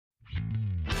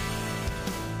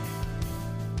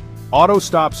Auto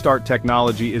stop-start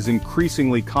technology is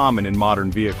increasingly common in modern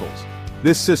vehicles.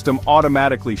 This system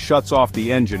automatically shuts off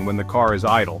the engine when the car is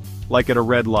idle, like at a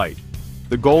red light.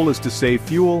 The goal is to save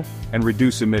fuel and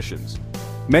reduce emissions.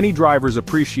 Many drivers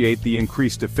appreciate the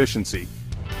increased efficiency.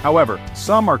 However,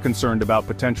 some are concerned about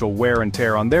potential wear and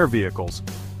tear on their vehicles.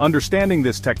 Understanding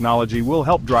this technology will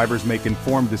help drivers make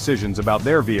informed decisions about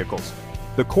their vehicles.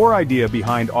 The core idea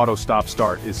behind auto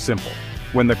stop-start is simple.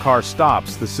 When the car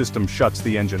stops, the system shuts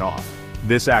the engine off.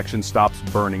 This action stops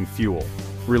burning fuel.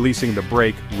 Releasing the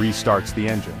brake restarts the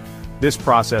engine. This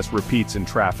process repeats in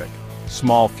traffic.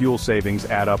 Small fuel savings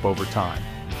add up over time.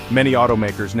 Many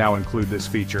automakers now include this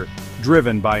feature.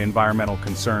 Driven by environmental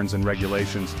concerns and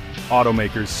regulations,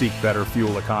 automakers seek better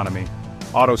fuel economy.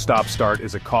 Auto stop-start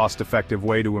is a cost-effective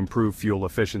way to improve fuel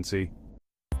efficiency.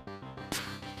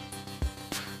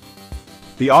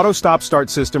 The auto stop-start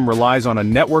system relies on a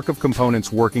network of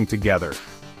components working together.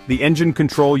 The engine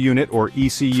control unit, or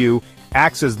ECU,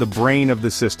 acts as the brain of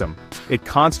the system. It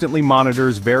constantly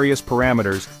monitors various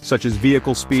parameters such as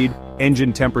vehicle speed,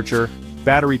 engine temperature,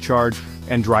 battery charge,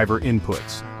 and driver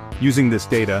inputs. Using this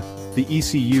data, the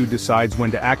ECU decides when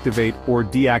to activate or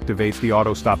deactivate the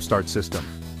auto stop-start system.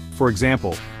 For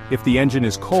example, if the engine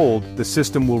is cold, the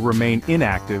system will remain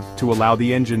inactive to allow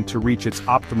the engine to reach its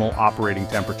optimal operating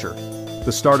temperature.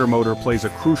 The starter motor plays a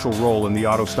crucial role in the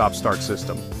auto stop-start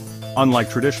system. Unlike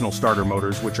traditional starter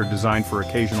motors, which are designed for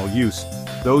occasional use,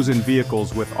 those in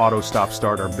vehicles with auto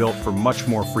stop-start are built for much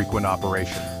more frequent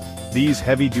operation. These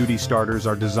heavy-duty starters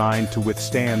are designed to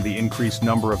withstand the increased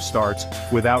number of starts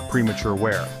without premature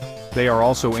wear. They are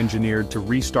also engineered to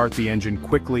restart the engine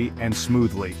quickly and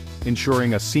smoothly,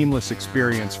 ensuring a seamless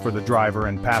experience for the driver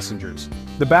and passengers.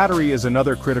 The battery is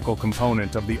another critical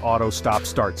component of the auto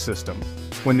stop-start system.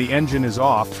 When the engine is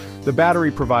off, the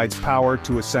battery provides power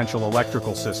to essential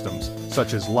electrical systems,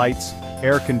 such as lights,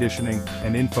 air conditioning,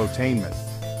 and infotainment.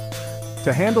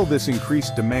 To handle this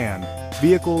increased demand,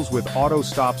 vehicles with auto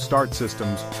stop-start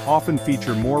systems often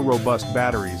feature more robust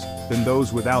batteries than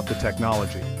those without the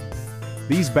technology.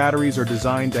 These batteries are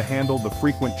designed to handle the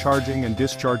frequent charging and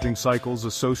discharging cycles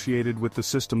associated with the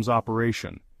system's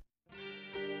operation.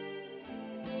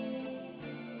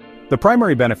 The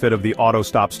primary benefit of the auto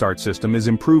stop-start system is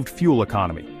improved fuel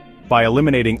economy. By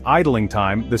eliminating idling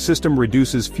time, the system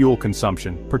reduces fuel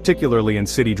consumption, particularly in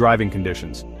city driving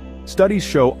conditions. Studies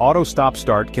show auto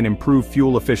stop-start can improve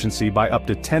fuel efficiency by up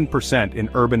to 10% in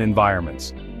urban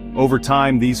environments. Over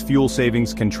time, these fuel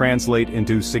savings can translate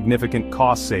into significant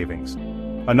cost savings.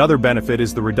 Another benefit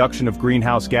is the reduction of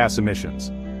greenhouse gas emissions.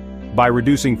 By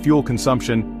reducing fuel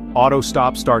consumption, auto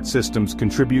stop-start systems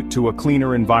contribute to a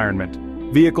cleaner environment.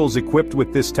 Vehicles equipped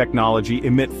with this technology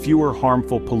emit fewer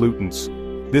harmful pollutants.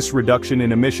 This reduction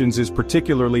in emissions is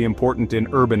particularly important in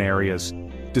urban areas.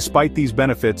 Despite these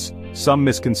benefits, some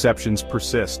misconceptions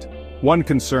persist. One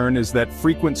concern is that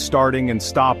frequent starting and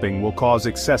stopping will cause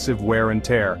excessive wear and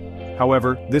tear.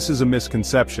 However, this is a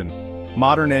misconception.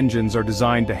 Modern engines are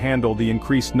designed to handle the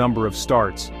increased number of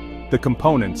starts. The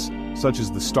components, such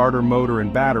as the starter motor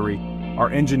and battery,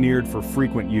 are engineered for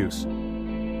frequent use.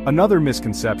 Another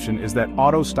misconception is that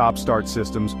auto stop-start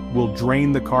systems will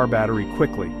drain the car battery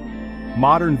quickly.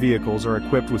 Modern vehicles are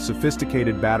equipped with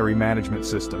sophisticated battery management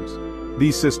systems.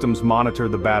 These systems monitor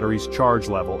the battery's charge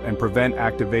level and prevent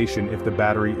activation if the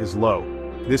battery is low.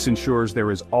 This ensures there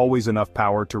is always enough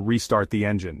power to restart the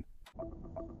engine.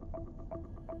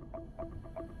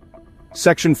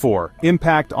 Section 4.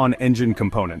 Impact on engine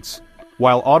components.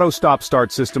 While auto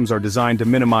stop-start systems are designed to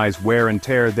minimize wear and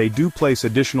tear, they do place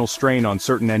additional strain on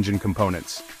certain engine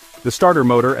components. The starter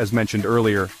motor, as mentioned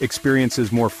earlier,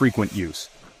 experiences more frequent use.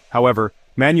 However,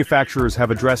 manufacturers have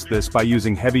addressed this by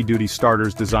using heavy-duty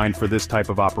starters designed for this type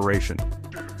of operation.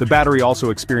 The battery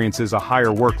also experiences a higher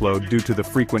workload due to the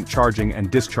frequent charging and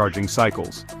discharging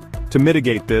cycles. To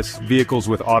mitigate this, vehicles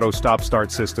with auto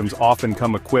stop-start systems often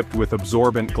come equipped with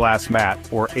absorbent glass mat,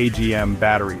 or AGM,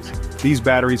 batteries. These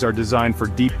batteries are designed for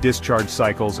deep discharge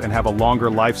cycles and have a longer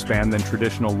lifespan than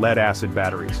traditional lead-acid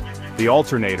batteries. The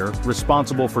alternator,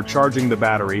 responsible for charging the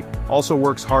battery, also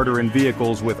works harder in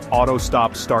vehicles with auto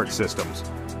stop-start systems.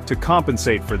 To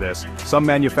compensate for this, some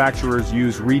manufacturers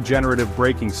use regenerative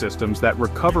braking systems that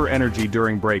recover energy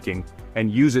during braking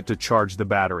and use it to charge the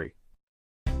battery.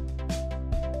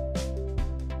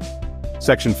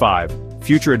 Section 5.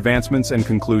 Future advancements and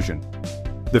conclusion.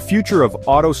 The future of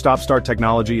auto stop-start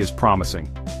technology is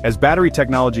promising. As battery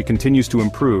technology continues to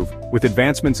improve, with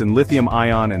advancements in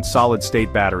lithium-ion and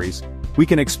solid-state batteries, we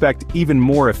can expect even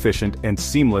more efficient and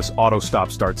seamless auto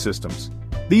stop-start systems.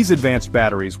 These advanced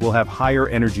batteries will have higher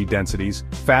energy densities,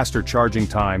 faster charging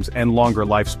times, and longer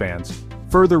lifespans.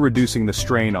 further reducing the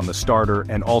strain on the starter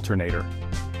and alternator.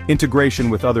 Integration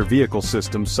with other vehicle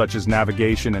systems such as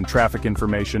navigation and traffic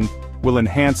information will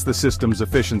enhance the system's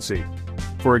efficiency.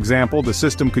 For example, the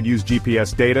system could use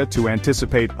GPS data to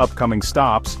anticipate upcoming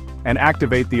stops and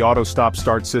activate the auto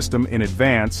stop-start system in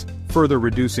advance, further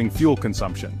reducing fuel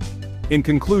consumption. In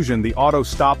conclusion, the auto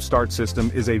stop-start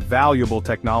system is a valuable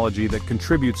technology that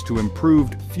contributes to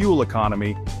improved fuel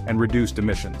economy and reduced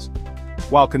emissions.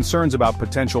 While concerns about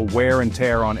potential wear and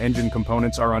tear on engine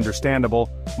components are understandable,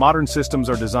 modern systems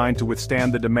are designed to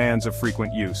withstand the demands of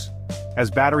frequent use.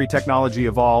 As battery technology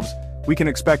evolves, we can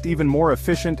expect even more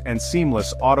efficient and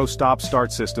seamless auto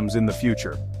stop-start systems in the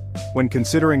future. When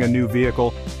considering a new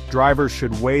vehicle, drivers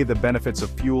should weigh the benefits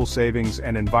of fuel savings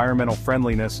and environmental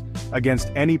friendliness against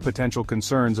any potential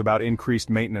concerns about increased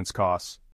maintenance costs.